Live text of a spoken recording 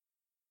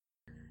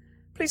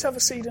Please have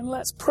a seat and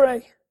let's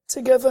pray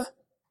together.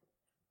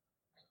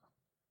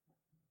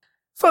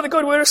 Father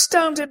God, we're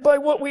astounded by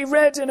what we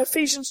read in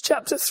Ephesians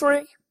chapter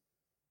 3.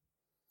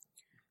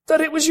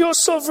 That it was your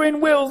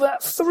sovereign will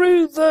that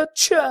through the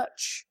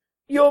church,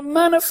 your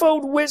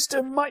manifold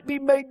wisdom might be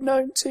made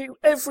known to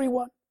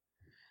everyone,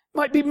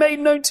 might be made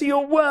known to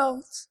your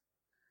world,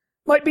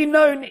 might be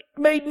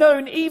made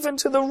known even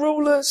to the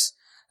rulers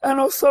and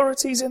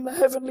authorities in the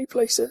heavenly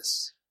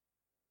places.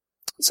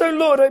 So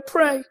Lord, I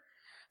pray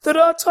that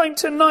our time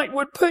tonight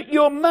would put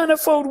your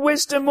manifold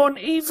wisdom on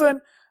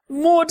even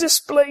more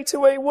display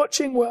to a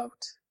watching world.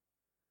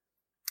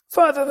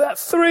 Father, that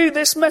through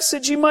this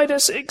message you might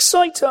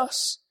excite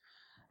us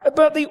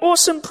about the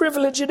awesome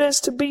privilege it is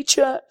to be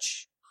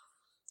church,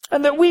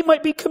 and that we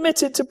might be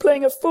committed to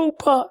playing a full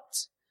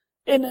part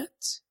in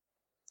it.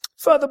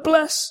 Father,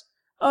 bless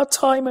our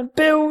time and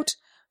build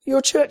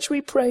your church,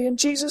 we pray, in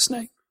Jesus'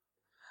 name.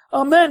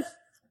 Amen.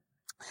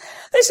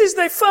 This is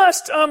the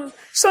first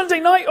Sunday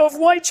night of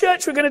Why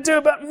Church. We're going to do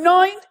about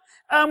 9.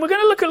 And we're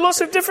going to look at lots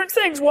of different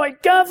things. Why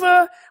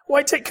gather?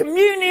 Why take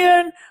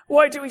communion?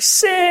 Why do we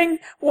sing?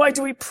 Why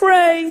do we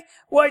pray?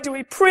 Why do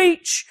we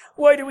preach?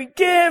 Why do we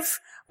give?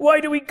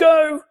 Why do we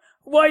go?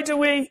 Why do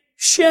we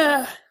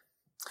share?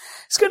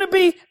 It's going to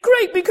be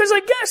great because I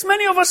guess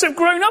many of us have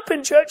grown up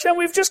in church and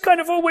we've just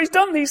kind of always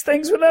done these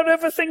things without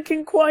ever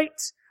thinking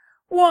quite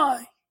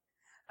why.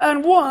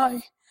 And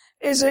why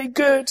is a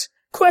good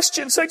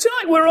question. So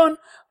tonight we're on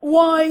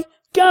why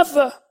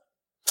gather.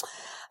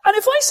 And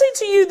if I say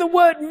to you the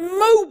word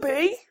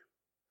Moby,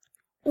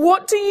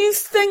 what do you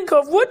think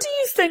of? What do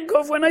you think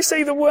of when I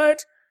say the word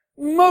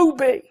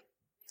Moby?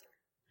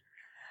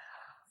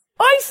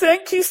 I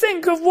think you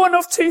think of one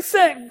of two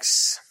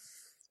things.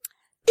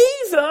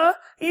 Either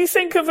you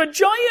think of a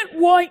giant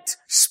white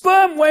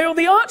sperm whale,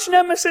 the arch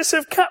nemesis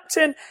of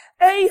Captain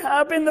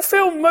Ahab in the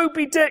film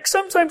Moby Dick,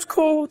 sometimes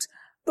called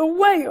the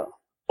whale.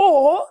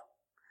 Or,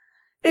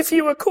 if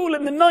you were cool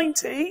in the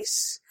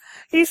 90s,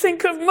 you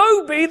think of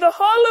Moby, the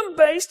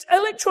Harlem-based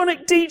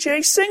electronic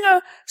DJ,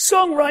 singer,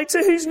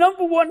 songwriter whose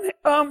number one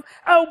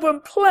album,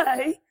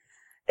 Play,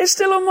 is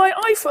still on my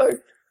iPhone.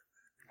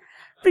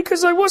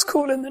 Because I was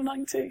cool in the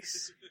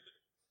 90s.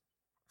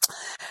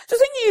 The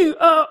thing you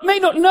may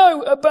not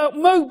know about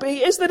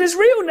Moby is that his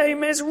real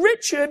name is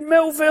Richard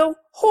Melville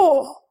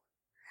Hall.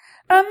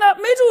 And that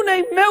middle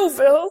name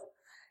Melville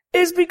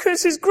is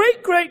because his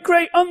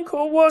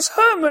great-great-great-uncle was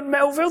Herman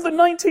Melville, the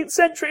 19th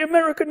century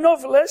American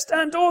novelist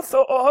and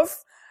author of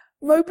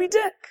Moby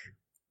Dick.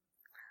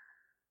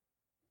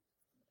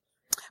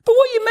 But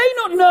what you may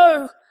not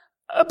know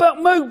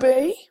about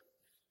Moby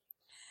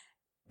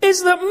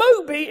is that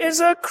Moby is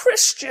a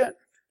Christian.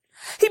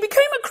 He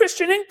became a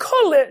Christian in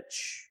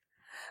college.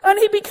 And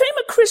he became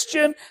a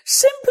Christian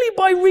simply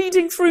by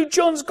reading through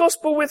John's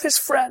Gospel with his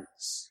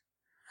friends.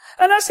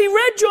 And as he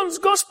read John's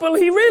Gospel,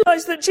 he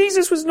realized that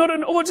Jesus was not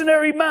an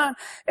ordinary man.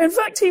 In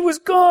fact, he was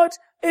God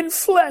in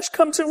flesh,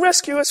 come to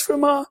rescue us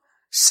from our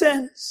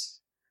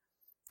sins.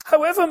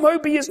 However,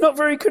 Moby is not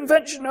very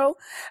conventional.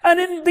 And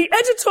in the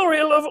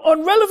editorial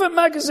on Relevant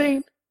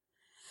magazine,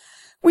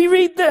 we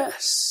read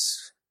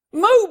this.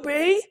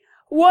 Moby,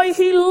 why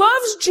he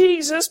loves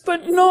Jesus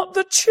but not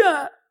the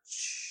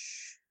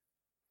church.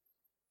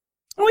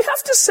 And we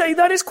have to say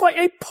that is quite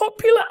a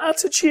popular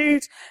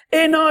attitude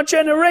in our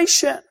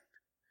generation.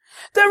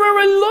 There are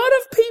a lot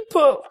of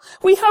people,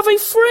 we have a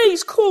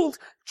phrase called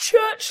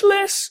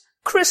churchless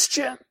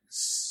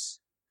Christians.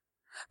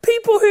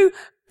 People who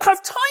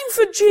have time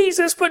for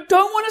Jesus but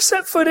don't want to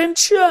set foot in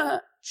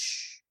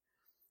church.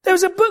 There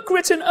was a book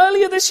written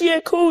earlier this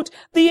year called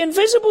The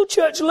Invisible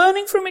Church,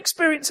 Learning from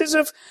Experiences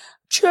of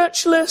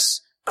Churchless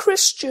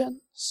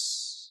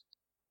Christians.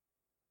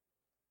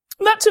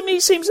 That to me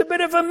seems a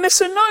bit of a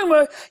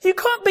misnomer. You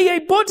can't be a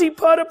body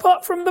part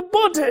apart from the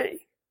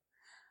body.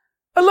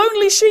 A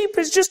lonely sheep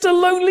is just a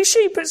lonely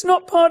sheep. It's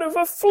not part of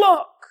a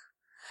flock.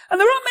 And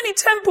there aren't many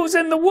temples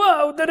in the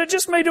world that are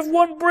just made of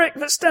one brick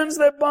that stands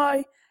there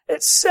by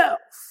itself.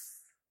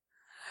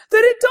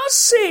 That it does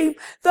seem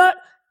that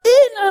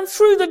in and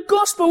through the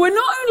gospel, we're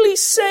not only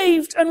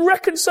saved and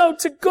reconciled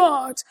to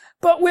God,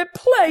 but we're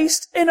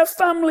placed in a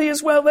family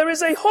as well. There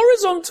is a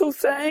horizontal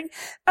thing,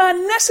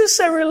 and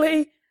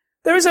necessarily,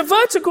 there is a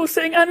vertical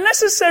thing, and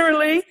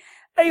necessarily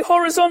a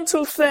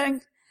horizontal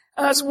thing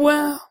as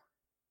well.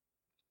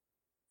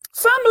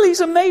 Families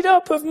are made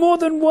up of more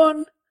than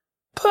one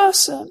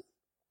person.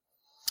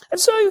 And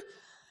so,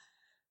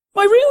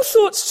 my real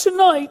thoughts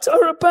tonight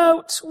are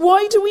about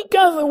why do we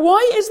gather?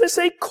 Why is this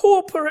a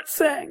corporate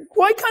thing?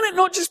 Why can it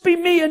not just be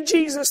me and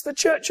Jesus, the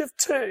church of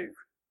two?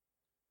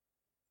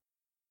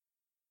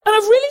 And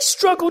I've really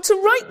struggled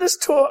to write this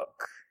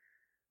talk.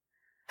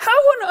 How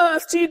on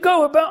earth do you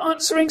go about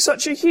answering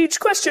such a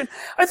huge question?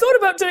 I thought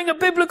about doing a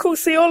biblical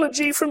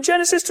theology from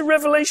Genesis to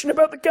Revelation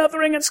about the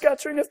gathering and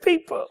scattering of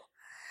people.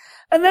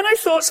 And then I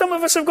thought some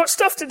of us have got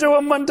stuff to do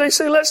on Monday,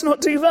 so let's not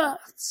do that.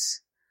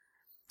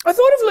 I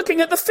thought of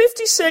looking at the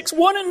 56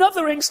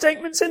 one-anothering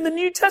statements in the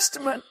New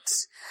Testament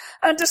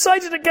and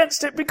decided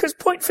against it because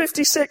point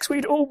 56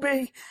 we'd all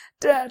be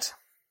dead.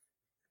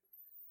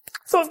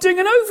 Thought of doing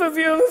an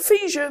overview of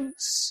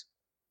Ephesians.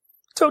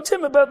 Told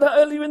Tim about that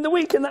earlier in the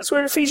week, and that's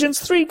where Ephesians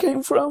 3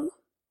 came from.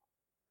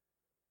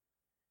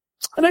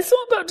 And I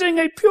thought about doing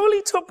a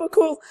purely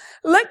topical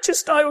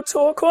lecture-style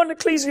talk on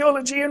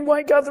ecclesiology and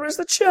why gather as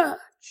the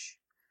church.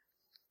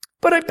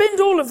 But I binned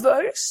all of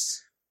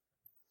those,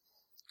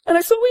 and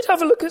I thought we'd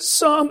have a look at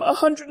Psalm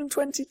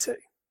 122.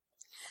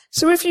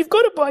 So if you've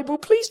got a Bible,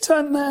 please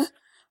turn there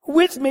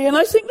with me. And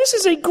I think this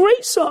is a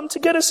great psalm to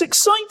get us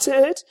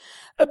excited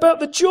about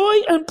the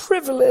joy and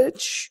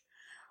privilege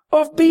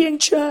of being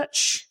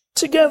church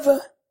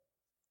together.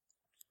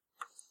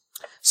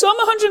 Psalm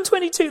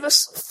 122, the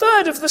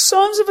third of the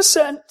Psalms of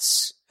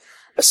Ascent,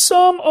 a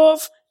psalm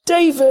of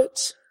David.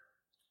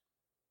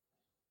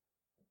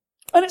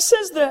 And it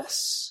says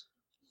this: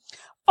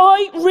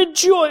 I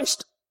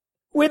rejoiced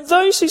with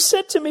those who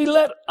said to me,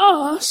 let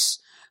us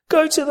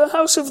go to the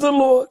house of the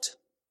Lord.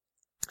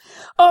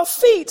 Our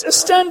feet are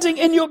standing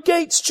in your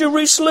gates,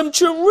 Jerusalem.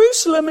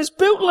 Jerusalem is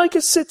built like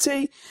a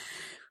city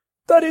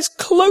that is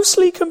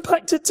closely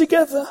compacted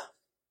together.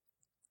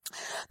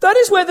 That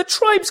is where the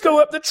tribes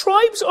go up, the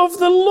tribes of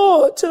the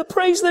Lord, to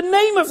praise the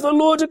name of the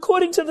Lord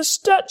according to the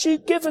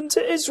statute given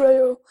to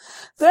Israel.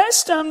 There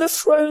stand the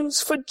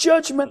thrones for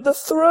judgment, the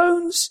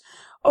thrones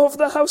of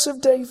the house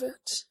of David.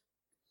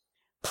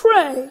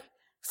 Pray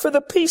for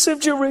the peace of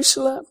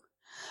Jerusalem.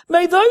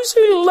 May those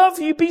who love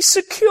you be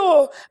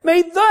secure.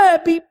 May there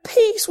be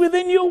peace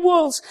within your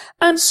walls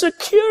and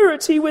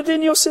security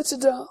within your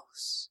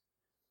citadels.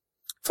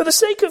 For the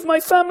sake of my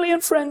family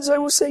and friends, I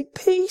will say,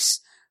 peace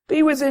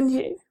be within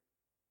you.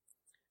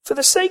 For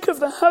the sake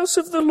of the house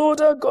of the Lord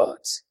our God,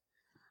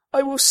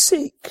 I will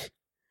seek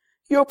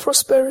your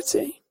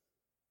prosperity.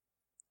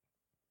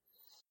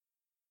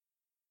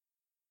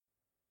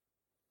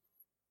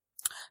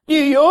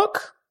 New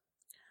York,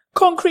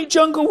 concrete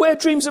jungle where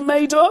dreams are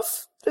made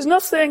of. There's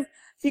nothing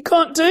you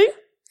can't do.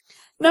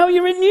 Now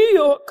you're in New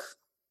York.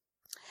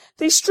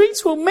 These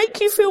streets will make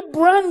you feel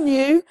brand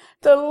new.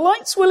 The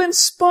lights will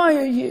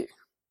inspire you.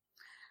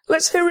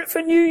 Let's hear it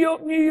for New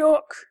York, New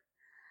York,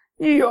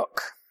 New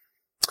York.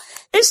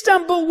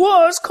 Istanbul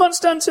was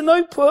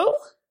Constantinople.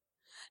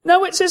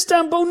 Now it's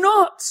Istanbul,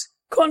 not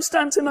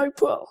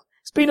Constantinople.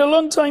 It's been a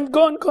long time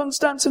gone,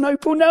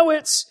 Constantinople. Now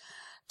it's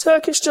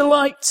Turkish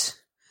delight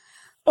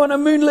on a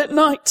moonlit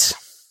night.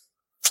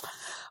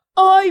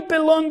 I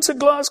belong to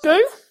Glasgow,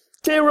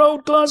 dear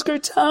old Glasgow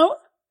town.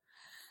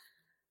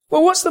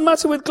 Well, what's the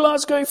matter with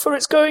Glasgow, for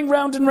it's going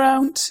round and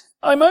round?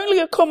 I'm only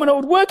a common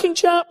old working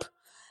chap,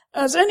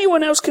 as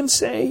anyone else can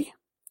see.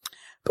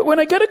 But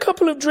when I get a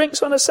couple of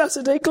drinks on a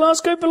Saturday,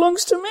 Glasgow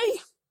belongs to me.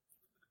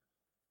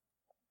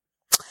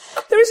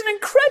 There is an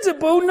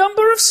incredible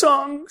number of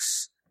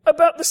songs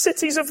about the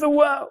cities of the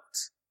world.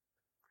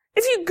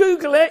 If you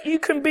Google it, you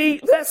can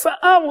be there for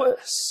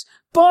hours.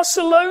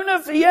 Barcelona,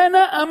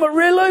 Vienna,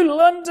 Amarillo,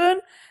 London,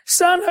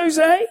 San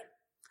Jose,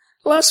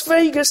 Las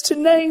Vegas, to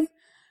name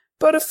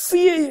but a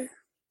few.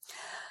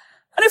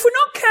 And if we're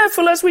not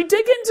careful as we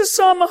dig into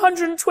Psalm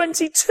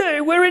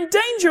 122, we're in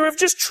danger of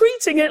just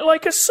treating it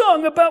like a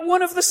song about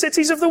one of the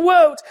cities of the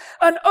world,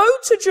 an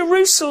ode to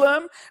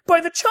Jerusalem by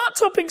the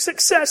chart-topping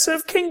success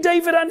of King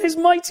David and his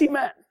mighty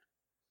men,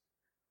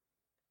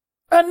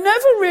 and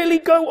never really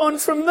go on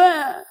from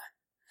there.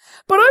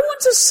 But I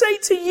want to say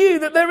to you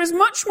that there is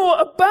much more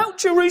about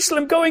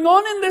Jerusalem going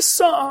on in this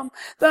psalm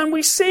than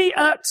we see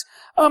at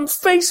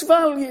face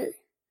value.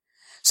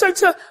 So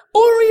to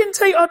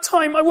orientate our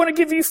time, I want to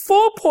give you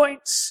 4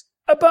 points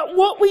about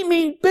what we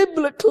mean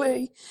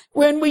biblically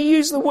when we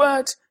use the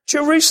word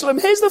Jerusalem.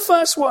 Here's the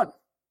first one.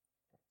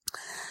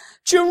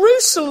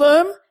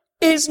 Jerusalem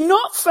is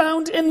not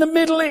found in the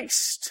Middle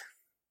East.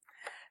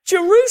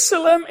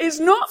 Jerusalem is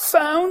not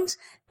found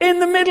in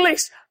the Middle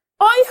East.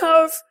 I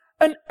have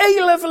an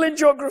A-level in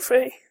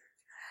geography,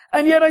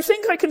 and yet I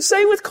think I can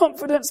say with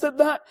confidence that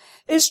that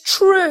is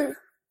true.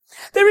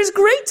 There is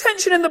great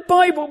tension in the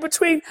Bible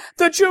between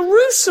the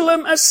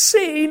Jerusalem as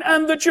seen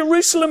and the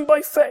Jerusalem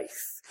by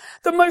faith.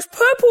 The most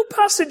purple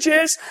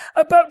passages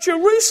about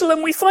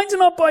Jerusalem we find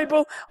in our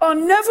Bible are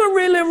never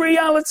really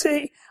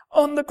reality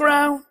on the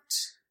ground.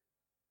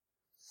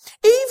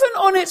 Even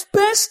on its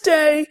best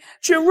day,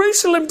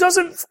 Jerusalem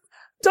doesn't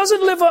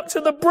live up to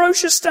the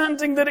brochure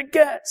standing that it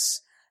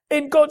gets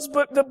in God's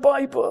book, the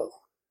Bible.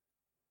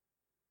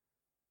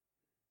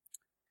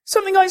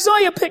 Something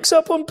Isaiah picks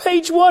up on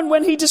page 1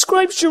 when he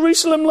describes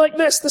Jerusalem like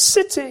this: the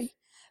city,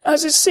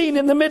 as is seen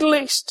in the Middle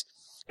East,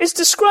 is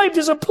described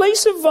as a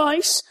place of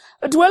vice,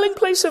 a dwelling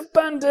place of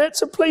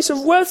bandits, a place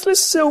of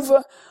worthless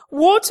silver,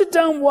 watered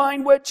down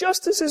wine where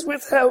justice is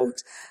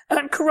withheld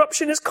and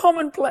corruption is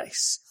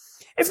commonplace.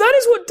 If that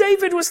is what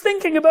David was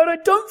thinking about, I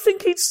don't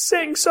think he'd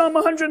sing Psalm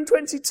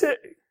 122.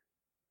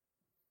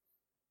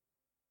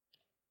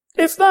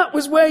 If that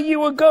was where you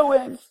were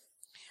going,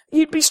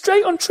 you'd be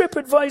straight on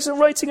TripAdvisor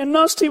writing a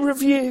nasty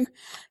review,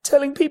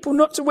 telling people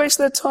not to waste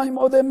their time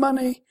or their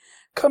money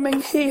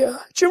coming here.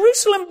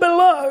 Jerusalem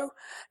below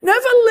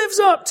never lives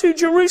up to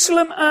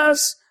Jerusalem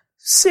as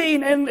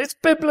seen in its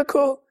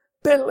biblical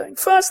billing.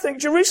 First thing,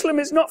 Jerusalem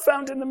is not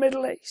found in the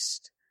Middle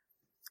East.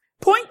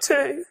 Point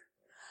 2,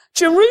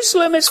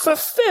 Jerusalem is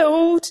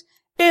fulfilled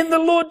in the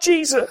Lord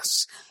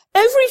Jesus.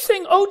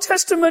 Everything Old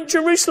Testament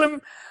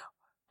Jerusalem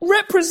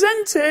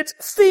represented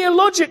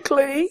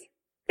theologically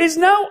is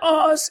now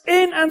ours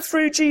in and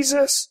through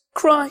Jesus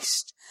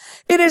Christ.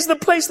 It is the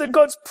place that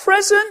God's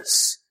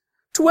presence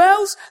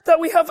dwells, that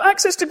we have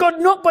access to God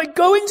not by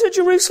going to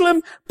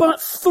Jerusalem,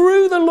 but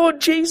through the Lord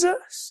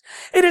Jesus.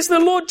 It is the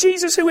Lord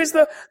Jesus who is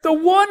the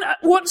one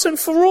once and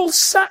for all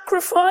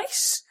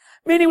sacrifice,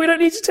 meaning we don't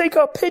need to take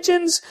our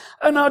pigeons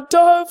and our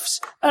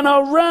doves and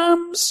our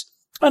rams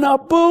and our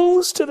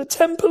bulls to the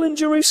temple in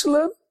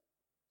Jerusalem.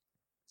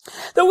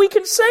 That we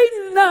can say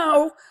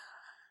now,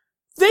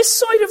 this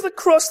side of the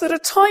cross, that a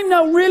time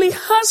now really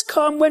has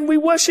come when we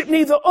worship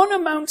neither on a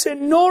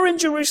mountain nor in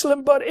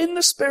Jerusalem, but in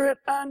the Spirit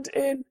and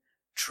in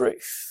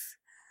truth.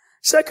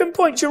 Second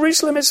point,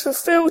 Jerusalem is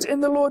fulfilled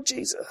in the Lord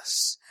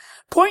Jesus.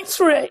 Point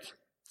 3,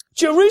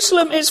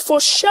 Jerusalem is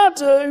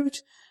foreshadowed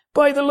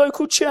by the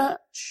local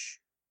church.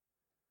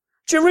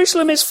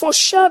 Jerusalem is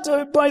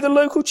foreshadowed by the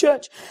local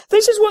church.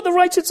 This is what the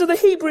writer to the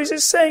Hebrews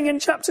is saying in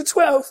chapter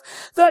 12,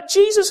 that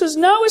Jesus has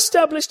now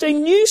established a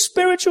new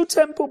spiritual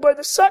temple by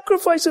the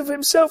sacrifice of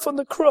himself on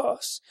the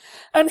cross,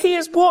 and he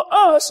has brought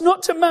us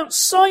not to Mount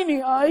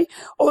Sinai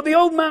or the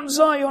old Mount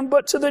Zion,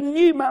 but to the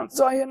new Mount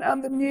Zion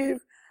and the new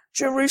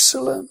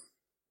Jerusalem.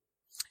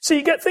 So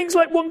you get things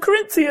like 1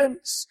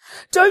 Corinthians.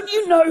 Don't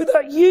you know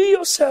that you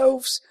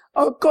yourselves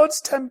are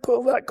God's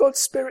temple, that God's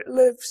Spirit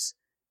lives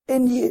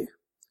in you?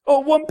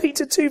 Or 1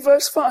 Peter 2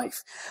 verse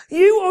 5.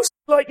 You also,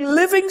 like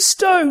living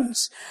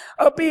stones,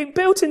 are being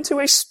built into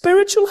a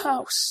spiritual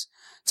house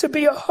to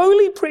be a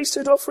holy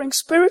priesthood offering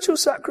spiritual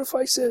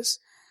sacrifices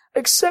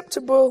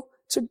acceptable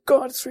to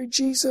God through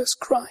Jesus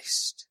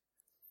Christ.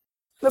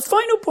 The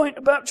final point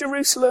about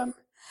Jerusalem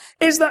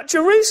is that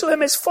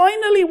Jerusalem is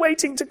finally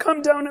waiting to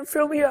come down and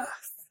fill the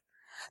earth.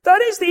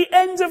 That is the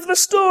end of the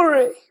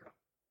story.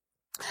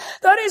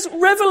 That is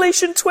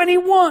Revelation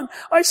 21.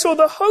 I saw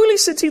the holy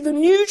city, the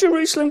new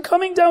Jerusalem,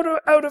 coming down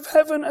out of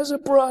heaven as a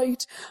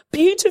bride,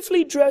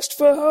 beautifully dressed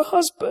for her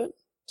husband.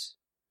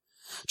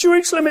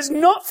 Jerusalem is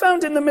not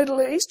found in the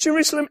Middle East.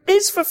 Jerusalem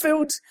is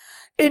fulfilled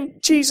in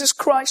Jesus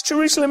Christ.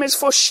 Jerusalem is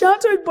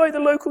foreshadowed by the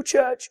local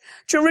church.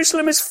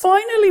 Jerusalem is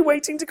finally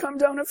waiting to come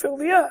down and fill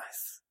the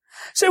earth.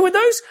 So with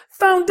those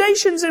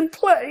foundations in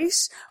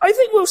place, I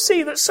think we'll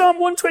see that Psalm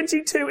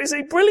 122 is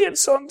a brilliant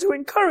song to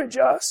encourage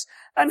us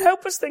and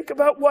help us think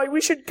about why we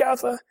should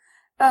gather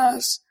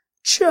as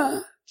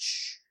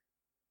church.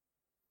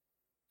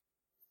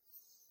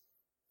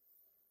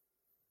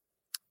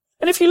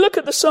 And if you look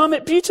at the psalm,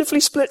 it beautifully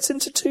splits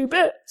into 2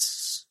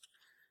 bits.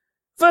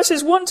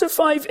 Verses 1 to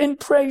 5 in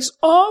praise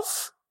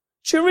of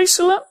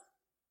Jerusalem,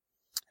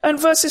 and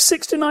verses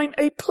 6 to 9,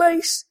 a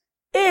place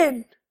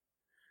in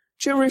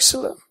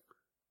Jerusalem.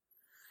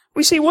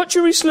 We see what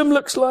Jerusalem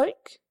looks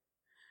like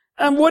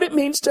and what it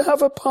means to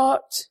have a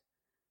part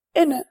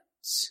in it.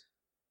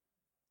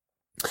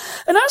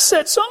 And as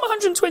said, Psalm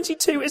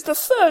 122 is the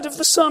third of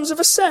the Psalms of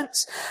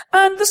Ascents.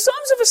 And the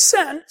Psalms of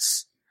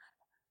Ascents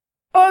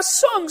are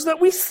songs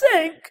that we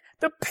think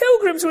the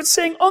pilgrims would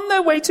sing on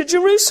their way to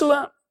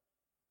Jerusalem.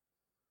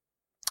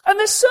 And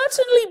there's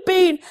certainly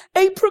been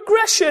a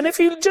progression. If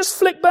you just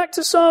flick back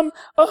to Psalm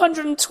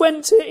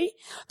 120,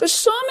 the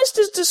psalmist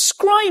is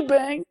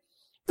describing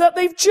that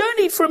they've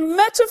journeyed from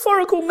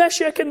metaphorical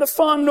Meshech in the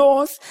far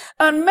north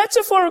and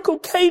metaphorical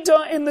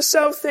Kedar in the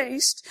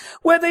southeast,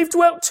 where they've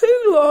dwelt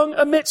too long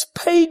amidst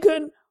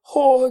pagan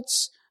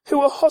hordes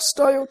who are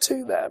hostile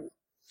to them.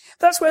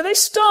 That's where they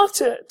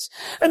started.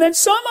 And then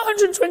Psalm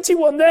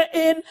 121, they're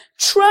in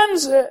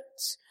transit.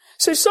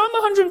 So Psalm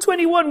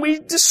 121, we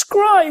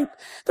describe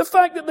the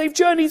fact that they've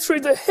journeyed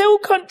through the hill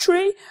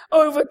country,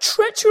 over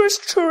treacherous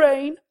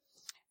terrain,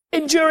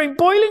 enduring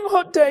boiling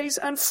hot days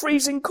and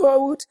freezing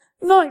cold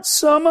nights.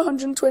 Psalm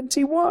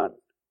 121.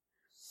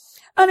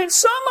 And in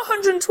Psalm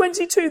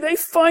 122, they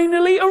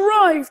finally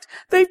arrived.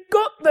 They've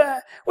got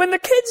there. When the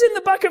kids in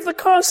the back of the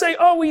car say,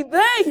 "Are we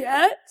there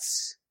yet?"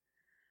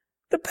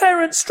 the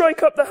parents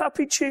strike up the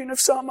happy tune of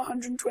Psalm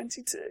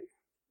 122.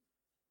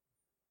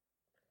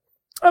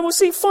 And we'll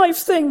see 5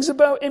 things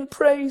about in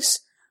praise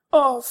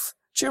of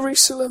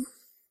Jerusalem.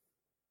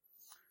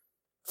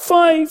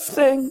 5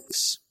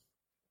 things.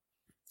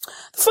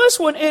 The first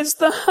one is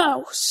the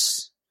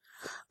house.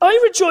 I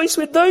rejoice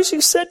with those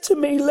who said to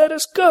me, "Let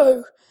us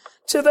go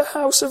to the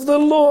house of the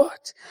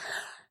Lord."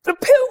 The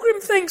pilgrim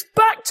thinks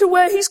back to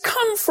where he's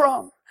come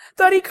from,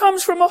 that he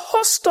comes from a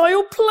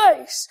hostile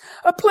place,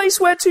 a place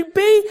where to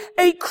be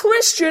a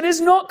Christian is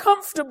not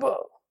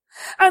comfortable.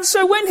 And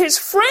so when his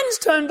friends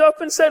turned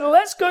up and said,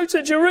 "Let's go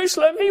to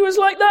Jerusalem," he was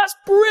like, "That's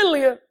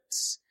brilliant.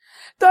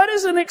 That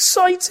is an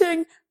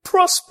exciting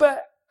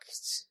prospect."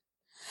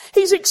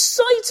 He's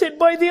excited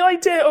by the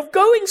idea of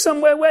going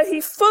somewhere where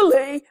he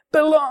fully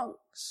belongs.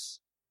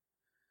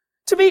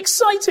 To be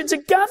excited to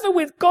gather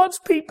with God's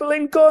people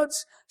in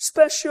God's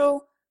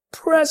special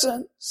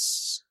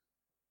presence.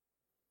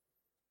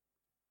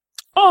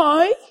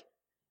 I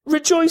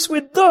rejoice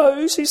with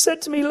those who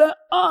said to me, "Let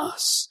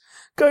us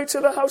go to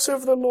the house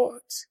of the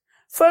Lord."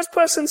 first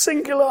person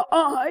singular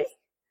I,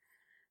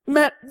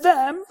 met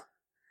them,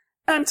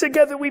 and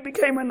together we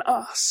became an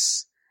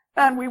us,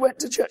 and we went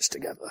to church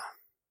together.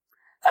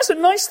 That's a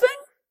nice thing,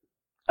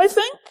 I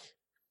think.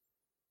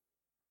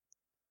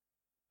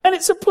 And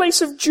it's a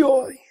place of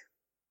joy.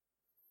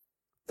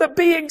 That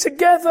being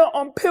together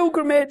on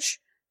pilgrimage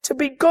to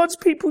be God's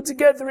people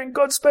together in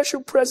God's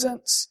special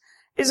presence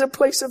is a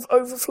place of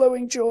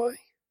overflowing joy.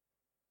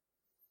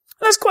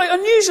 That's quite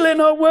unusual in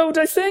our world,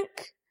 I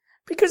think,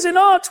 because in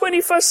our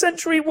 21st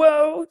century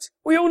world,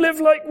 we all live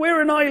like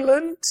we're an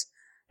island.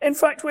 In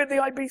fact, we're the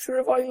Ibiza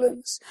of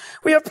islands.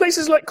 We have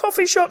places like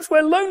coffee shops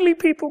where lonely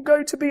people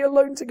go to be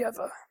alone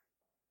together.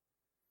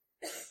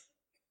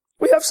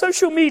 We have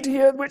social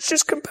media, which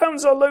just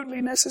compounds our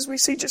loneliness as we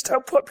see just how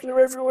popular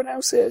everyone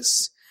else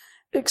is,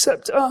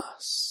 except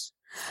us.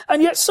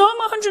 And yet Psalm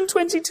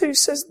 122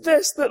 says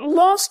this, that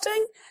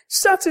lasting,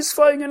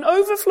 satisfying and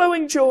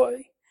overflowing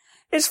joy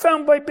is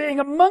found by being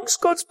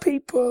amongst God's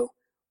people,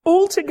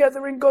 all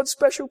together in God's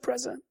special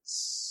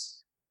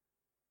presence.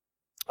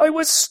 I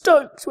was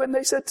stoked when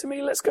they said to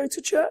me, let's go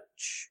to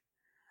church.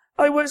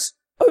 I was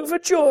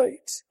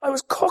overjoyed. I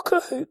was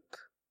cock-a-hoop.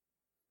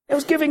 I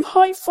was giving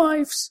high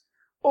fives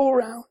all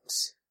round.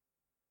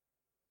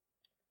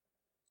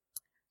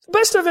 The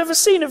best I've ever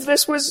seen of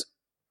this was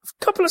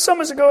a couple of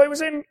summers ago. I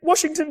was in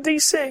Washington,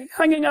 D.C.,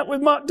 hanging out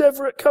with Mark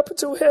Dever at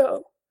Capitol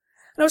Hill.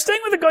 And I was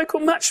staying with a guy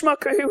called Matt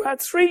Schmucker who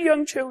had 3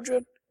 young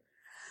children.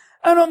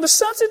 And on the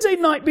Saturday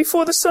night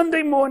before the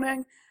Sunday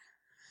morning,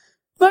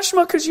 Matt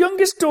Schmucker's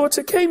youngest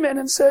daughter came in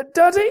and said,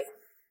 Daddy,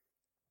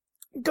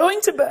 I'm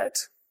going to bed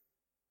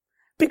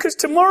because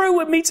tomorrow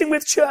we're meeting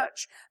with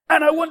church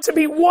and I want to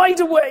be wide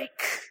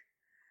awake.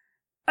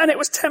 And it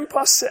was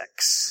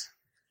 6:10.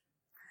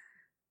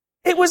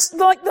 It was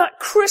like that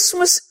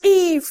Christmas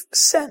Eve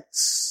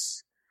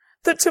sense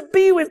that to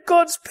be with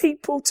God's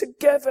people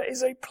together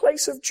is a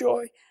place of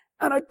joy.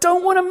 And I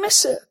don't want to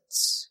miss it.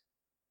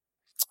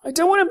 I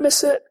don't want to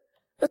miss it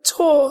at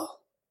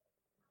all.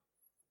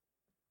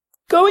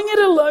 Going it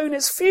alone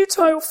is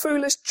futile,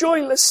 foolish,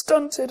 joyless,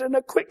 stunted, and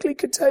a quickly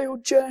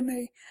curtailed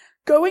journey.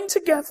 Going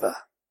together,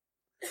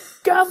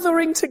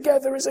 gathering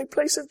together is a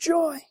place of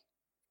joy.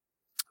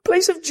 A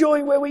place of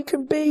joy where we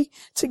can be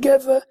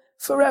together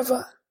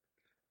forever.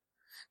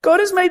 God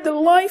has made the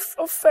life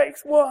of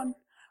faith one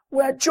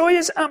where joy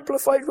is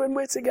amplified when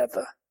we're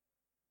together.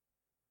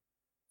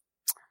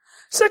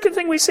 Second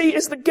thing we see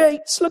is the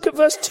gates. Look at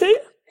verse 2.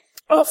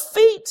 Our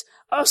feet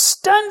are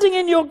standing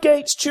in your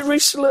gates,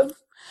 Jerusalem.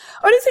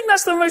 I don't think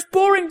that's the most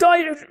boring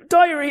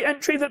diary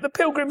entry that the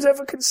pilgrims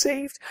ever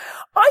conceived.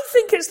 I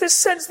think it's this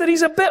sense that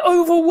he's a bit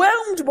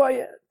overwhelmed by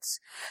it.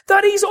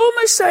 That he's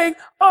almost saying,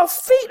 our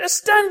feet are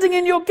standing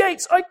in your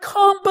gates. I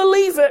can't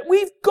believe it.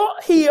 We've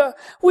got here.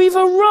 We've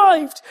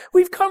arrived.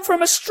 We've come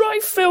from a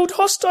strife-filled,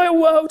 hostile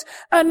world,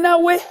 and now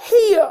we're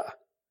here.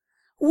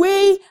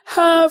 We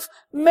have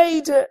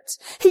made it.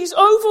 He's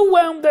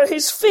overwhelmed that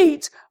his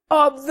feet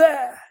are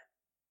there.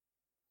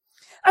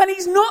 And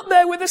he's not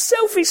there with a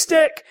selfie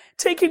stick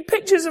taking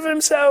pictures of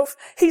himself.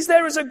 He's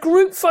there as a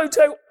group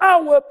photo.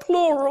 Our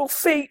plural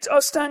feet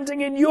are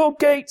standing in your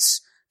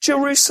gates,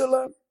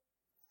 Jerusalem.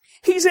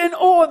 He's in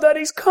awe that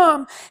he's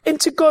come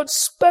into God's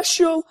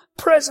special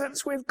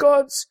presence with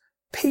God's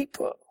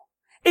people.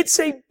 It's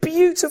a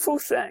beautiful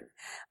thing.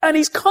 And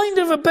he's kind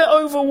of a bit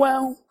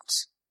overwhelmed.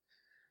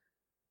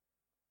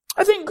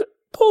 I think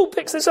Paul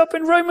picks this up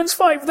in Romans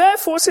 5.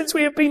 Therefore, since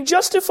we have been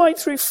justified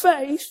through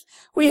faith,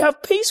 we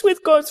have peace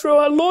with God through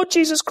our Lord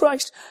Jesus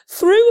Christ,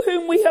 through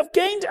whom we have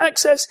gained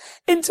access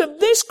into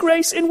this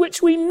grace in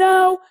which we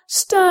now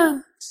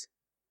stand.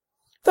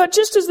 That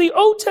just as the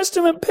Old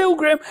Testament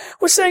pilgrim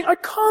was saying, I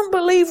can't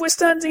believe we're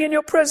standing in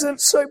your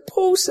presence, so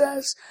Paul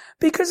says,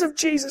 because of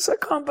Jesus, I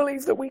can't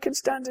believe that we can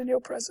stand in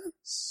your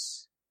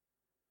presence.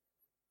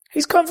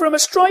 He's come from a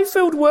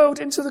strife-filled world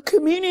into the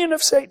communion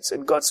of saints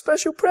and God's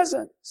special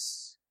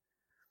presence.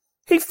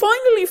 He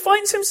finally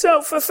finds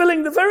himself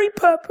fulfilling the very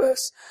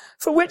purpose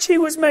for which he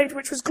was made,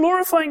 which was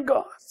glorifying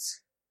God.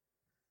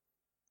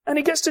 And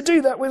he gets to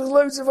do that with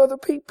loads of other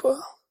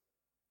people.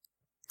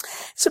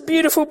 It's a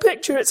beautiful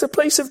picture. It's a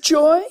place of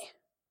joy,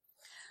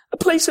 a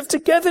place of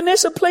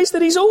togetherness, a place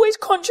that he's always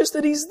conscious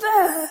that he's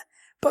there,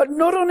 but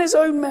not on his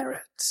own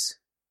merits.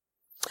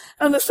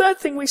 And the third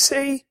thing we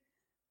see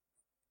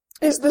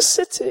is the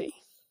city.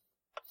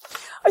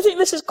 I think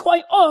this is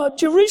quite odd.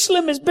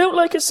 Jerusalem is built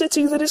like a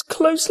city that is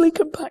closely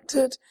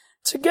compacted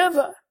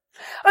together.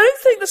 I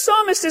don't think the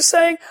psalmist is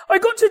saying, I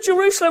got to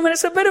Jerusalem and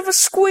it's a bit of a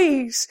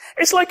squeeze.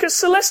 It's like a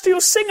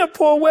celestial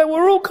Singapore where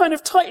we're all kind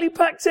of tightly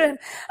packed in.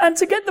 And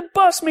to get the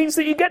bus means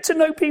that you get to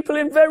know people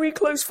in very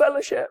close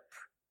fellowship.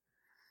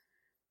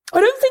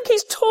 I don't think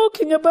he's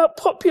talking about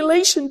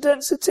population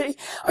density.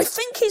 I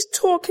think he's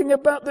talking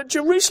about that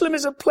Jerusalem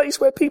is a place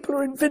where people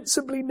are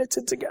invincibly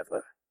knitted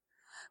together.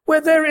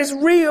 Where there is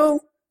real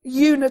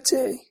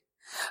unity.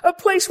 A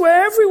place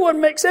where everyone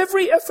makes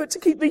every effort to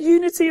keep the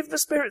unity of the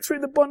Spirit through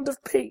the bond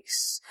of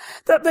peace.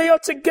 That they are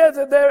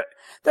together,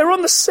 they're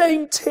on the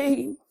same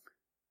team.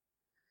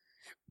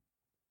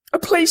 a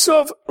place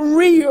of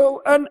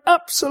real and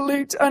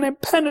absolute and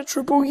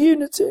impenetrable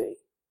unity.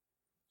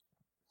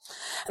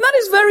 And that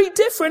is very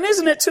different,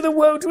 isn't it, to the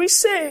world we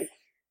see,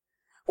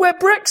 where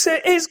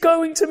Brexit is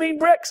going to mean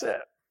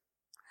Brexit,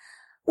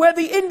 where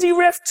the Indy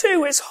Ref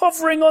 2 is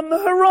hovering on the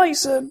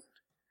horizon,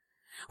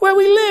 where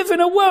we live in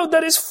a world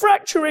that is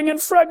fracturing and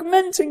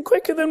fragmenting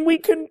quicker than we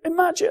can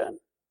imagine.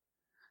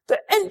 The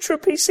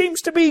entropy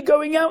seems to be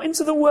going out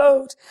into the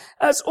world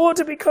as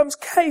order becomes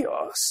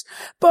chaos.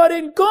 But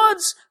in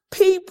God's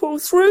people,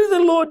 through the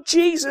Lord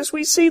Jesus,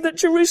 we see that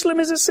Jerusalem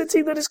is a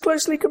city that is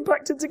closely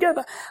compacted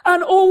together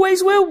and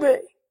always will be.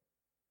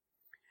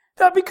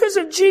 That because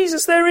of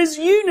Jesus, there is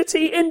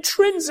unity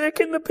intrinsic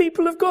in the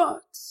people of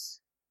God.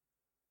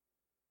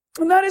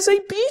 And that is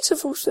a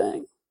beautiful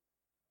thing.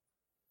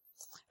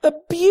 A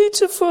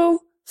beautiful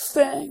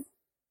thing.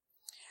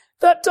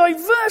 That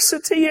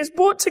diversity is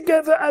brought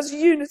together as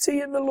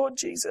unity in the Lord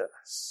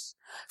Jesus.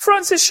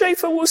 Francis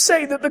Schaeffer will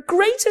say that the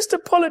greatest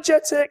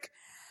apologetic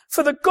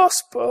for the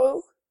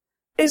gospel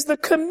is the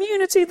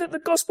community that the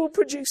gospel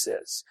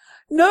produces.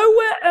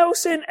 Nowhere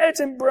else in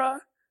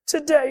Edinburgh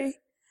today,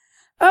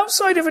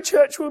 outside of a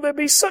church, will there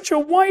be such a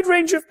wide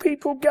range of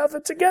people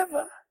gathered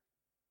together.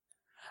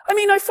 I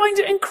mean, I find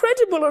it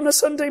incredible on a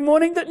Sunday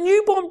morning that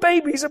newborn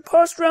babies are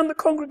passed around the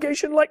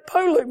congregation like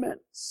polo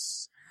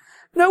mints.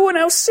 No one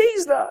else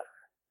sees that.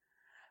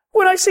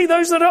 When I see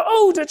those that are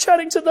older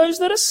chatting to those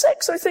that are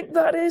 6, I think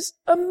that is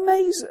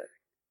amazing.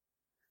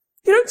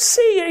 You don't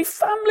see a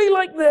family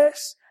like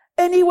this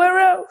anywhere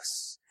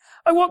else.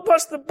 I walked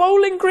past the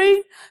bowling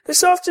green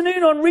this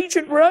afternoon on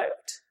Regent Road,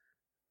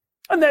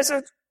 and there's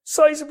a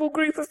sizable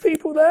group of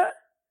people there.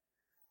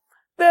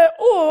 They're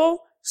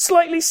all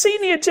slightly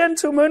senior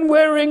gentlemen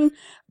wearing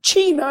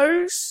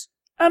chinos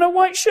and a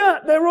white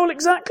shirt. They're all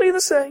exactly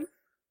the same.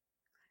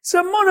 It's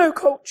a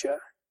monoculture.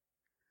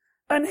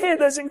 And here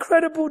there's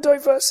incredible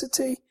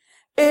diversity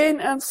in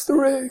and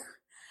through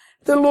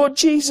the Lord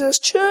Jesus.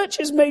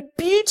 Church is made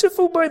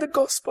beautiful by the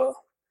gospel.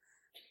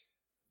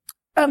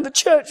 And the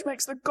church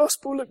makes the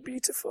gospel look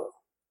beautiful.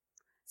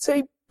 It's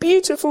a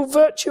beautiful,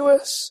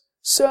 virtuous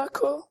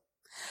circle.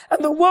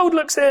 And the world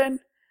looks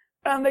in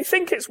and they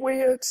think it's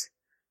weird,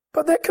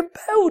 but they're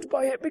compelled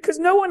by it because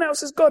no one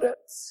else has got it.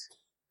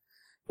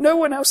 No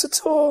one else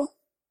at all.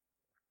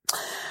 The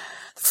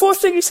fourth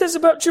thing he says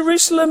about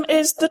Jerusalem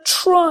is the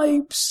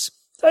tribes.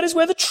 That is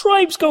where the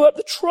tribes go up,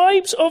 the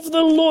tribes of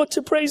the Lord,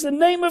 to praise the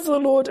name of the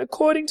Lord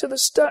according to the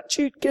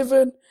statute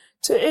given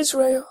to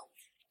Israel.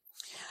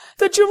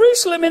 That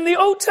Jerusalem in the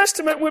Old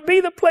Testament would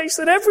be the place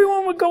that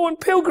everyone would go on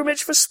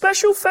pilgrimage for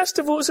special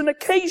festivals and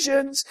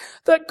occasions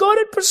that God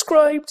had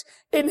prescribed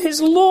in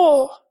his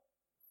law.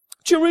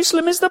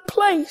 Jerusalem is the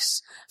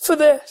place for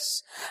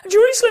this. And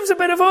Jerusalem's a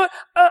bit of a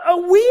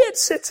weird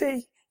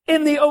city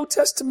in the Old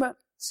Testament.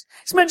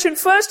 It's mentioned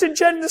first in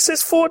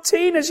Genesis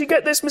 14 as you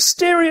get this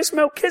mysterious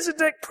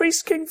Melchizedek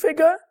priest-king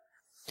figure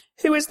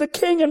who is the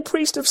king and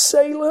priest of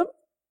Salem.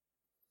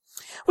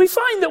 We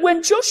find that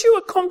when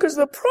Joshua conquers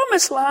the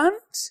promised land,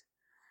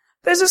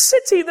 there's a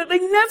city that they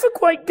never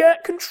quite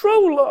get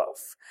control of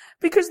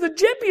because the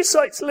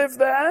Jebusites live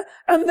there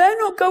and they're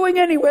not going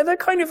anywhere. They're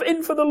kind of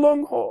in for the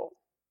long haul.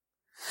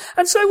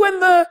 And so when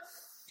the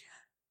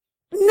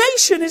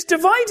nation is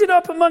divided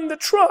up among the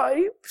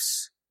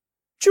tribes,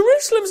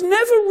 Jerusalem's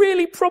never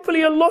really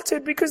properly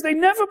allotted because they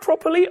never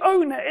properly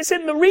own it. It's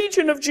in the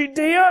region of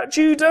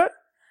Judah,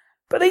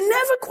 but they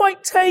never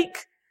quite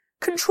take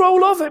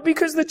control of it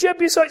because the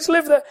Jebusites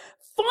live there.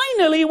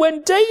 Finally,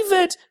 when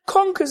David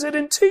conquers it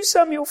in 2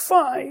 Samuel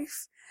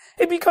 5,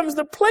 it becomes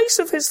the place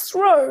of his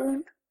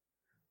throne,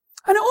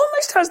 and it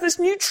almost has this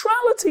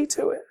neutrality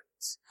to it.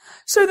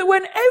 So that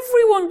when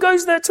everyone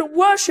goes there to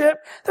worship,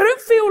 they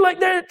don't feel like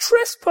they're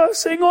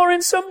trespassing or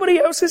in somebody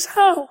else's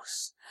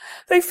house.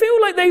 They feel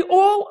like they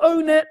all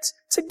own it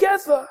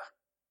together.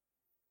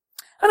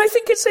 And I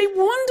think it's a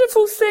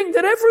wonderful thing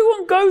that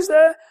everyone goes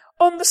there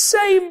on the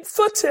same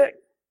footing.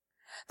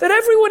 That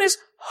everyone is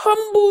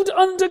humbled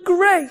under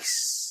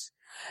grace.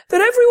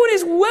 That everyone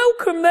is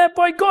welcomed there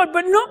by God,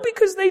 but not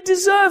because they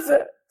deserve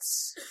it,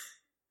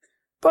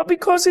 but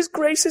because his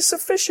grace is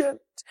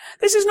sufficient.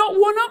 This is not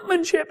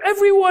one-upmanship.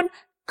 Everyone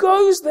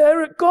goes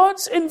there at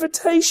God's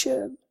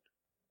invitation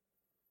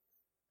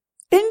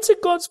into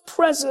God's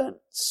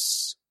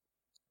presence.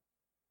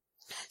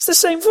 It's the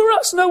same for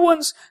us. No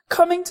one's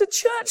coming to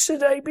church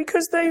today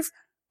because they've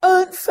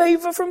earned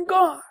favor from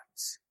God.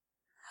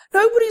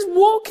 Nobody's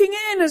walking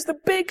in as the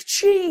big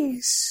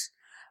cheese.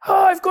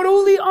 Oh, I've got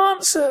all the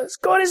answers.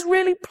 God is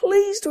really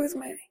pleased with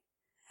me.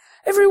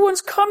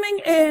 Everyone's coming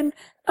in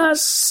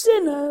as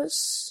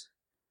sinners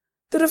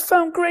that have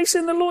found grace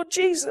in the Lord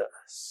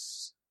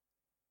Jesus.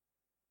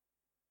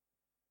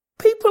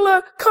 People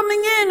are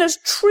coming in as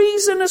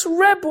treasonous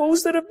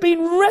rebels that have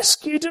been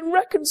rescued and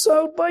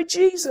reconciled by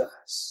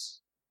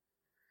Jesus.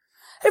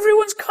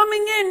 Everyone's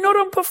coming in not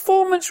on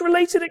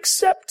performance-related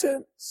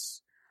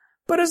acceptance,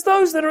 but as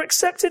those that are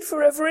accepted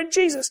forever in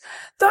Jesus.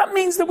 That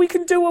means that we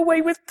can do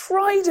away with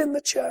pride in the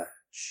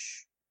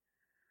church.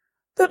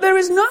 That there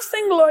is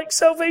nothing like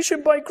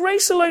salvation by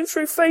grace alone,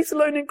 through faith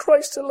alone, in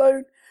Christ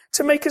alone,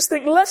 to make us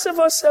think less of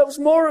ourselves,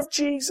 more of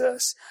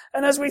Jesus.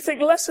 And as we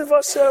think less of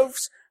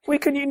ourselves, we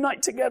can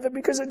unite together,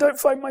 because I don't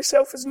find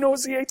myself as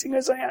nauseating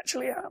as I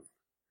actually am.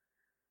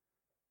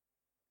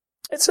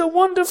 It's a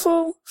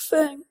wonderful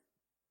thing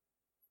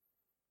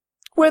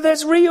where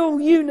there's real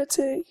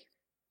unity.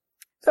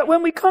 That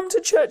when we come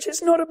to church,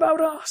 it's not about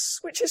us,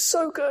 which is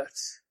so good.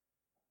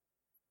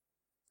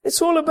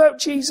 It's all about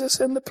Jesus,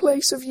 and the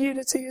place of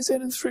unity is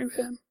in and through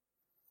him.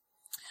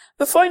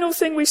 The final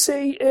thing we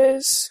see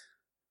is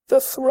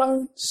the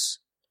thrones.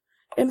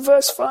 In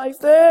verse 5,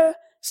 there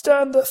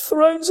stand the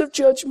thrones of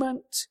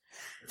judgment,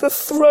 the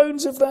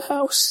thrones of the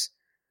house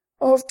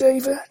of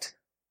David.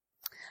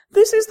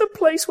 This is the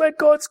place where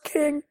God's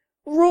king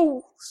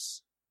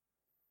rules.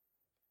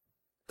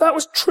 That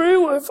was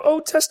true of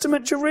Old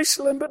Testament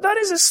Jerusalem, but that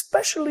is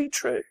especially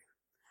true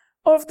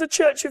of the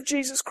Church of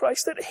Jesus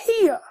Christ, that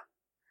here,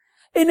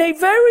 in a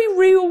very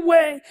real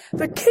way,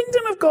 the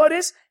kingdom of God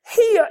is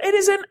here. It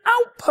is an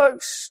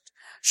outpost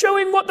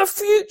showing what the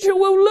future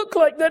will look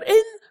like, that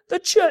in the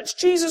church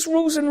Jesus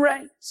rules and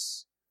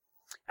reigns.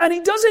 And he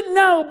does it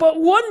now, but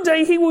one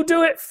day he will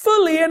do it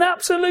fully and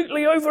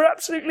absolutely over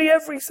absolutely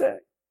everything.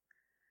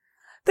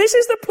 This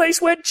is the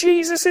place where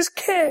Jesus is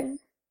king.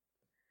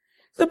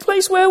 The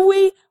place where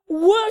we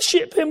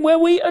worship him, where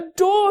we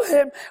adore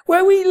him,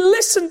 where we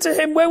listen to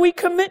him, where we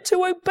commit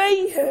to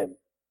obey him.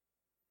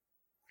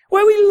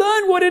 Where we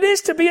learn what it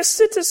is to be a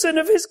citizen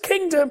of his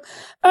kingdom,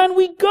 and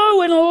we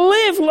go and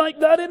live like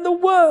that in the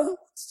world.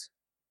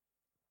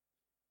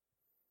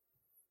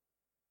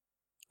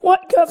 Why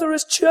gather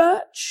as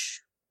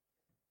church?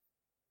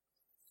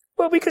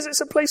 Well, because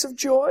it's a place of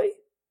joy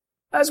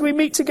as we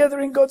meet together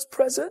in God's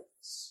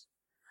presence.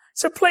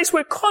 It's a place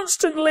we're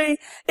constantly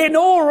in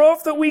awe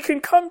of, that we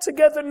can come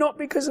together not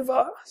because of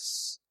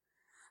us.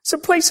 It's a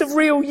place of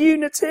real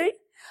unity.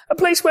 A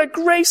place where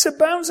grace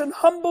abounds and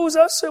humbles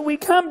us so we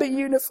can be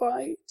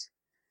unified.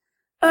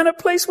 And a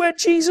place where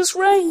Jesus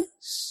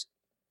reigns.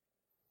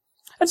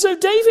 And so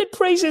David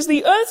praises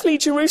the earthly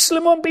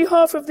Jerusalem on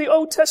behalf of the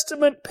Old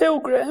Testament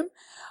pilgrim.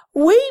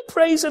 We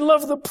praise and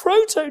love the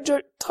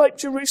prototype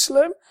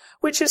Jerusalem,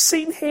 which is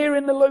seen here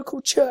in the local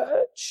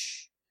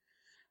church.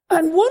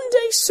 And one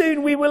day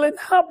soon we will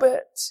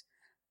inhabit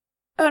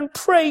and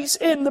praise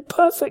in the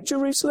perfect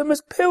Jerusalem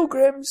as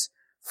pilgrims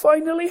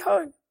finally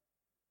home.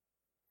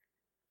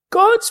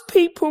 God's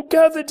people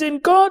gathered in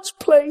God's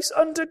place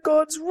under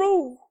God's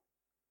rule.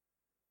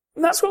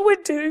 And that's what we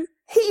do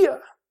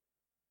here.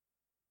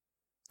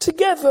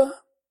 Together.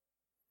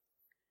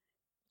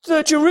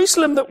 The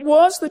Jerusalem that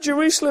was, the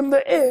Jerusalem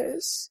that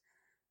is,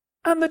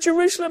 and the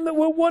Jerusalem that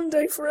will one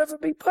day forever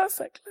be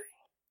perfectly.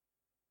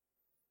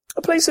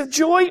 A place of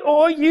joy,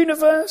 awe,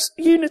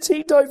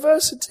 unity,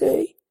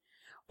 diversity,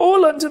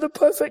 all under the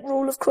perfect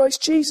rule of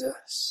Christ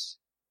Jesus.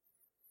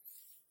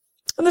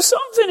 And the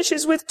psalm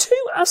finishes with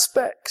two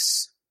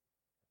aspects.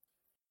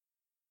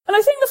 And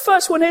I think the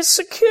first one is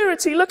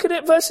security. Look at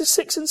it, verses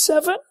 6 and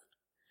 7.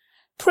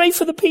 Pray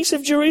for the peace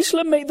of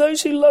Jerusalem. May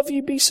those who love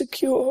you be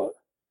secure.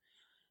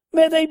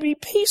 May there be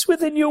peace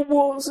within your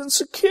walls and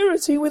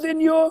security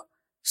within your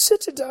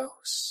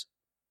citadels.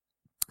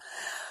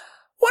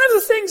 One of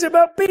the things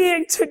about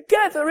being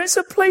together, it's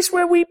a place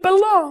where we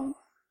belong.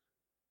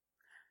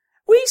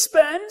 We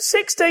spend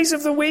 6 days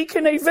of the week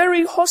in a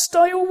very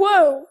hostile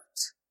world.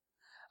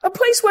 A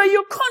place where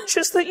you're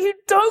conscious that you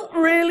don't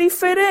really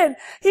fit in.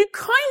 You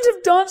kind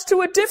of dance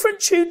to a different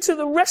tune to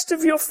the rest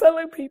of your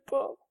fellow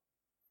people.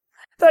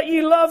 That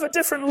you love a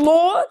different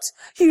Lord.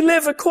 You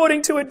live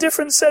according to a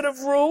different set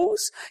of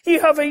rules. You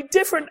have a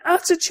different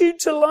attitude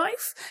to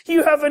life.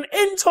 You have an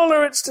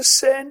intolerance to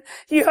sin.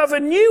 You have a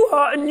new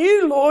heart, a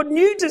new Lord,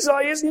 new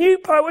desires, new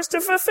powers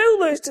to fulfill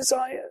those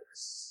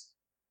desires.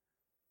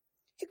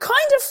 You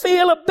kind of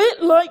feel a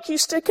bit like you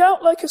stick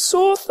out like a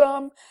sore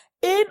thumb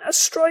in a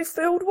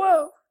strife-filled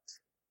world.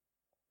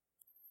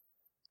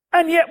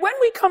 And yet when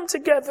we come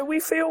together, we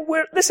feel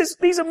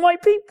these are my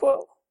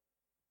people.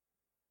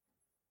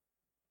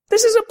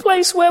 This is a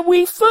place where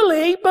we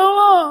fully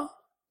belong.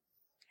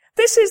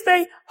 This is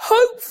the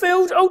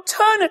hope-filled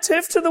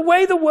alternative to the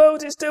way the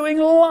world is doing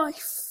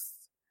life.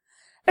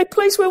 A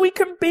place where we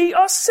can be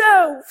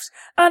ourselves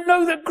and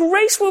know that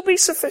grace will be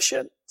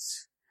sufficient.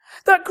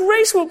 That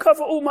grace will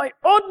cover all my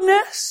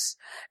oddness.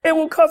 It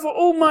will cover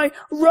all my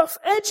rough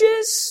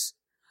edges.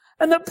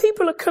 And that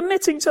people are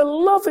committing to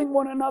loving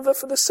one another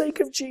for the sake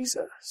of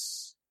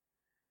Jesus.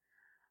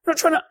 I'm not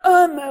trying to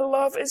earn their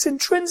love. It's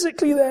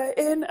intrinsically there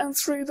in and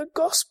through the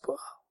gospel.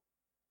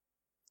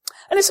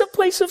 And it's a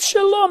place of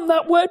shalom,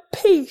 that word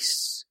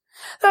peace.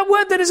 That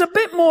word that is a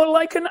bit more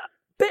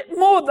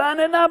than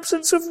an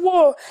absence of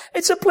war.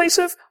 It's a place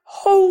of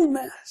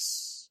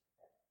wholeness.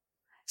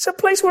 It's a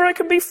place where I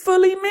can be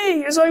fully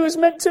me as I was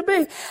meant to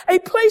be. A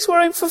place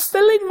where I'm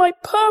fulfilling my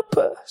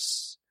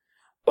purpose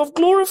of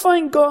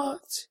glorifying God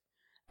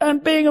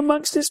and being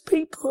amongst his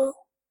people.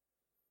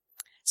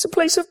 It's a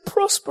place of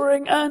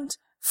prospering and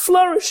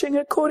flourishing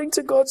according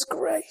to God's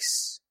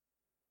grace.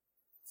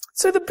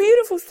 So the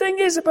beautiful thing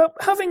is about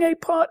having a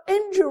part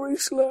in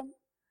Jerusalem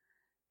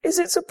is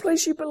it's a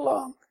place you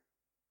belong.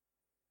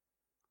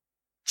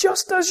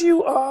 Just as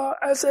you are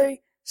as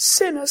a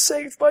sinner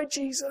saved by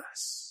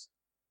Jesus.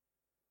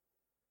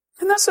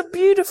 And that's a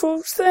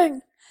beautiful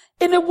thing.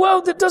 In a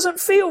world that doesn't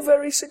feel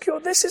very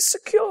secure, this is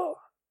secure.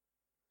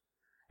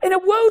 In a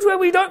world where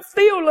we don't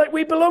feel like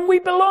we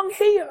belong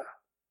here.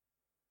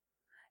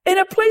 In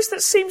a place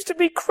that seems to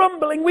be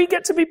crumbling, we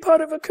get to be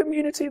part of a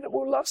community that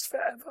will last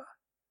forever.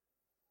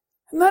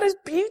 And that is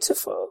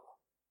beautiful.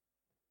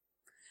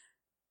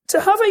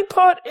 To have a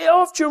part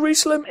of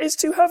Jerusalem is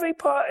to have a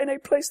part in a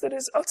place that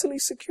is utterly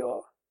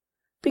secure,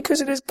 because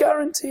it is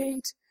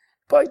guaranteed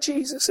by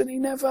Jesus and he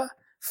never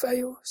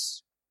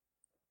fails.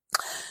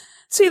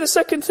 See, the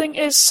second thing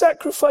is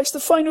sacrifice, the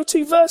final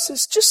two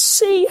verses. Just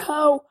see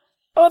how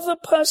other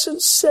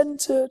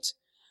person-centered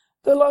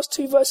the last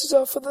two verses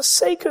are. For the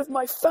sake of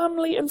my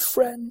family and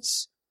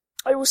friends,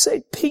 I will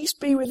say, peace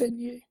be within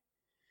you.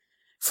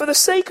 For the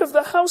sake of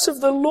the house of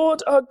the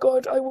Lord our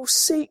God, I will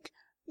seek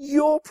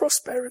your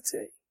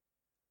prosperity.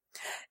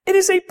 It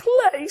is a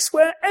place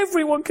where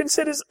everyone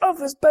considers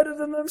others better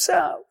than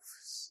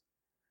themselves.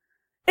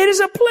 It is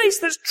a place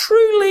that's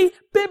truly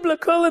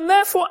biblical and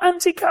therefore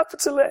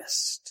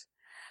anti-capitalist.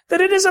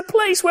 That it is a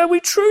place where we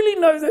truly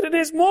know that it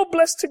is more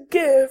blessed to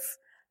give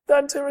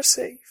than to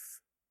receive.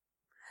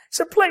 It's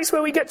a place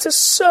where we get to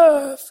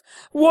serve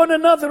one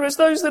another as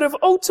those that have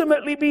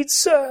ultimately been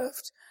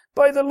served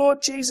by the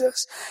Lord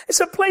Jesus. It's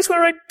a place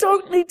where I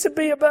don't need to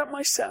be about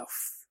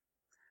myself.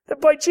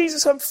 That by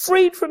Jesus I'm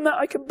freed from that,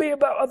 I can be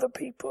about other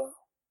people.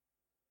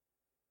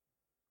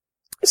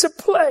 It's a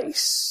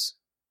place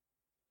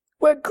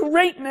where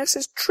greatness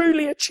is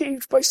truly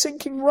achieved by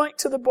sinking right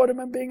to the bottom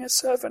and being a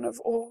servant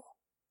of all.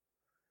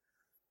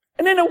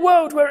 And in a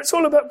world where it's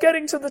all about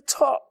getting to the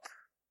top,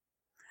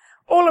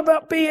 all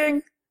about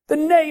being the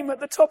name at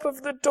the top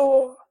of the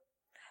door,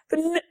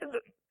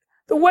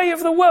 the way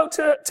of the world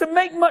to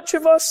make much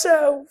of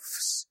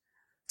ourselves,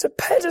 to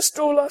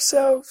pedestal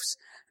ourselves,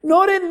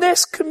 not in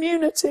this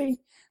community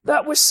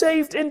that we're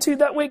saved into,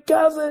 that we're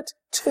gathered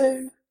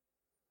to.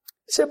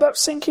 It's about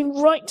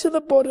sinking right to the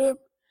bottom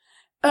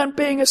and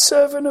being a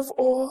servant of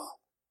all.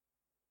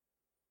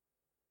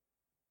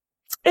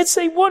 It's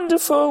a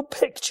wonderful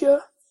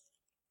picture.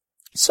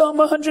 Psalm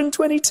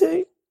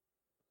 122.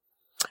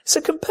 It's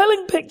a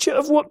compelling picture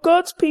of what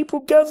God's people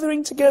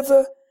gathering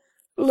together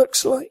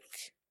looks like.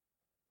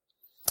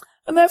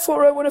 And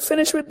therefore I want to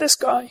finish with this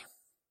guy.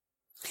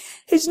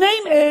 His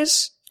name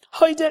is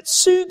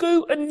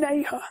Hidetsugu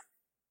Neha,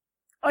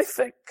 I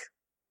think.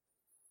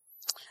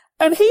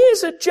 And he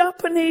is a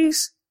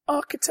Japanese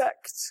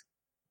architect.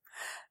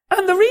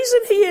 And the reason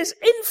he is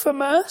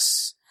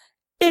infamous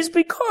is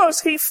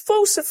because he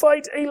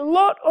falsified a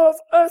lot of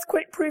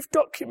earthquake-proof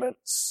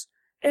documents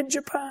in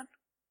Japan.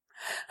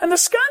 And the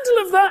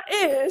scandal of that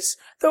is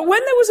that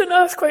when there was an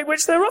earthquake,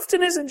 which there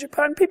often is in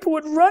Japan, people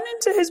would run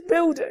into his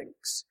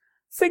buildings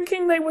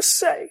thinking they were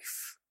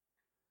safe,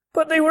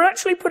 but they were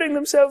actually putting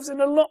themselves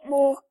in a lot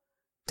more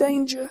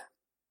danger.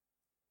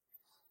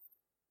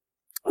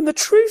 And the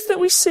truth that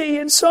we see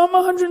in Psalm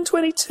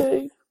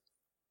 122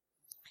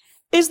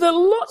 is that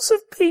lots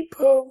of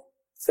people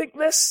think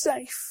they're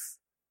safe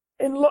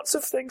in lots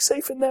of things,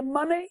 safe in their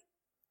money,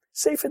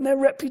 safe in their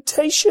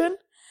reputation,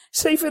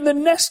 safe in the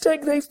nest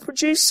egg they've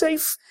produced,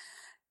 safe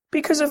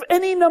because of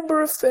any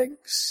number of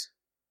things.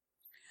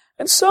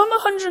 And Psalm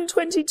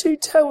 122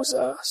 tells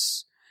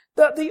us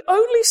that the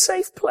only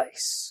safe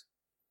place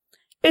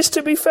is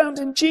to be found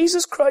in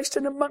Jesus Christ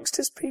and amongst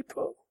his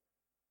people.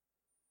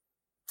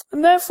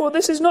 And therefore,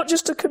 this is not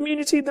just a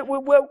community that we're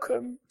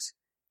welcomed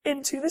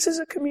into. This is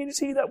a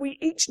community that we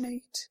each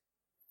need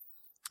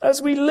as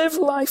we live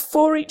life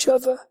for each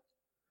other.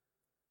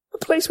 A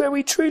place where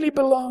we truly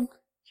belong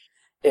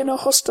in a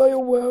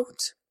hostile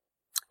world.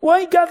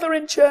 Why gather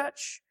in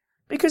church?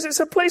 Because it's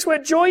a place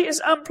where joy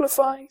is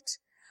amplified,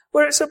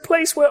 where it's a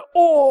place where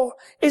awe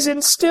is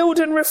instilled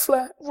and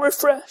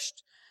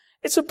refreshed.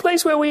 It's a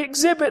place where we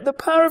exhibit the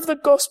power of the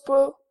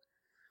gospel.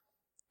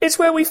 It's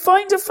where we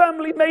find a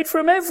family made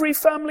from every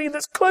family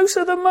that's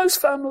closer than most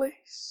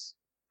families,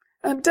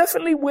 and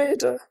definitely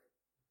weirder.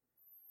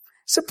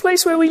 It's a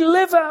place where we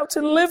live out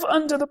and live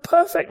under the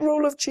perfect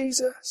rule of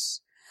Jesus.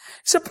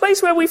 It's a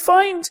place where we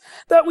find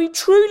that we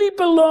truly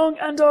belong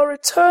and are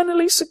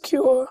eternally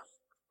secure.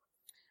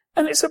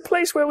 And it's a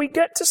place where we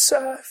get to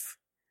serve,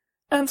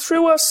 and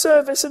through our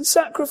service and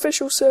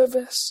sacrificial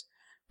service,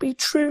 be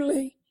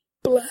truly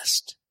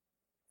blessed.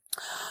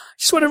 I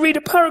just want to read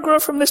a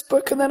paragraph from this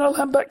book and then I'll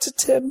hand back to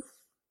Tim.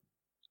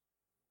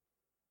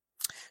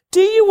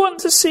 Do you want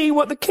to see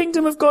what the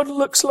kingdom of God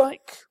looks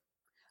like?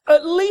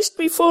 At least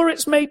before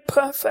it's made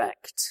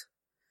perfect.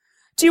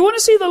 Do you want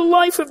to see the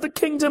life of the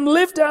kingdom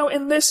lived out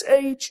in this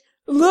age?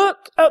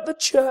 Look at the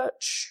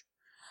church.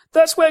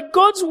 That's where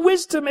God's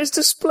wisdom is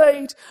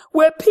displayed,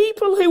 where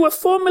people who were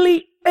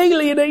formerly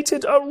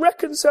alienated are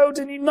reconciled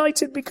and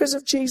united because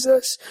of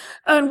Jesus,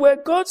 and where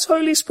God's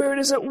Holy Spirit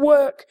is at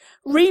work,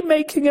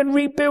 remaking and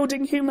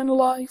rebuilding human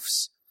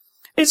lives.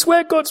 It's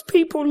where God's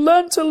people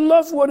learn to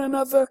love one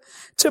another,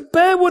 to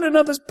bear one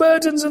another's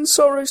burdens and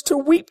sorrows, to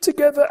weep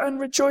together and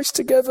rejoice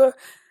together,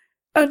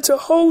 and to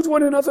hold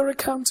one another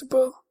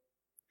accountable.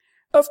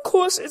 Of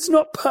course, it's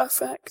not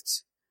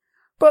perfect,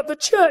 but the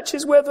church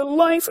is where the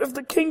life of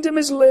the kingdom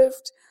is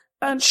lived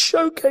and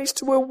showcased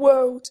to a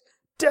world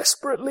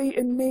desperately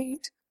in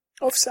need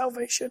of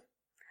salvation.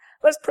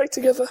 Let's pray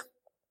together.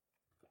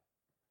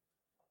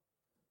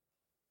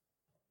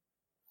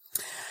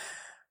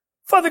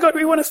 Father God,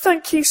 we want to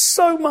thank you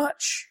so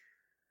much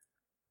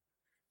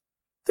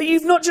that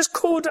you've not just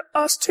called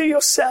us to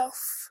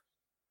yourself,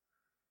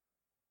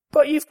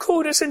 but you've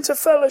called us into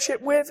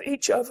fellowship with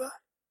each other.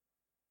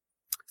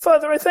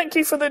 Father, I thank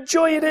you for the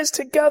joy it is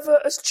to gather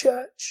as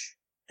church.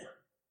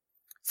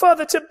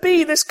 Father, to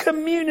be this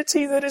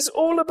community that is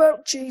all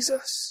about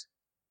Jesus.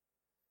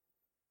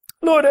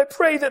 Lord, I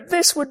pray that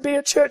this would be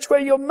a church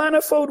where your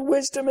manifold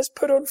wisdom is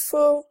put on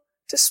full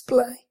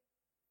display,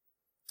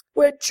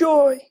 where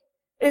joy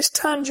is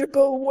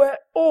tangible, where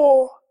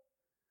awe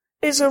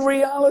is a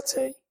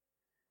reality,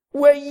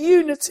 where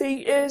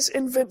unity is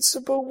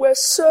invincible, where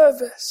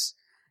service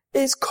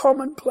is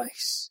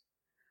commonplace,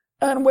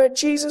 and where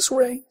Jesus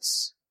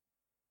reigns.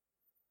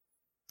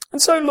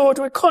 And so, Lord,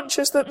 we're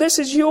conscious that this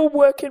is your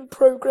work in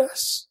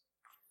progress.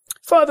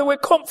 Father, we're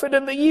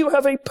confident that you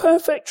have a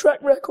perfect track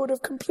record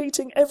of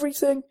completing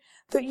everything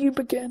that you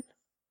begin.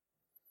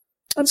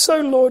 And so,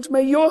 Lord,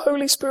 may your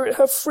Holy Spirit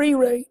have free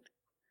reign.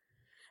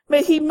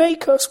 May he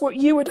make us what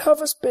you would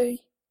have us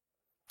be,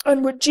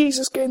 and would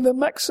Jesus gain the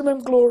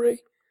maximum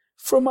glory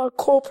from our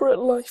corporate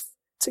life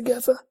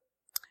together.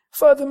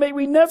 Father, may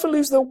we never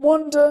lose the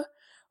wonder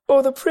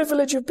or the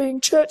privilege of being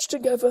church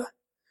together,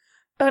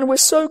 and we're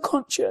so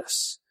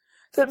conscious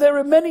that there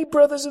are many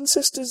brothers and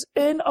sisters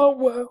in our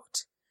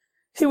world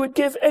who would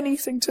give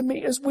anything to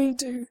meet as we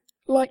do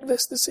like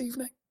this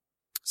evening.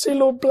 So,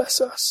 Lord, bless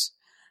us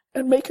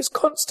and make us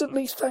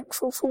constantly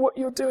thankful for what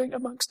you're doing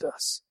amongst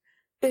us.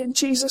 In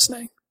Jesus'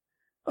 name.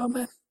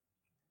 Amen.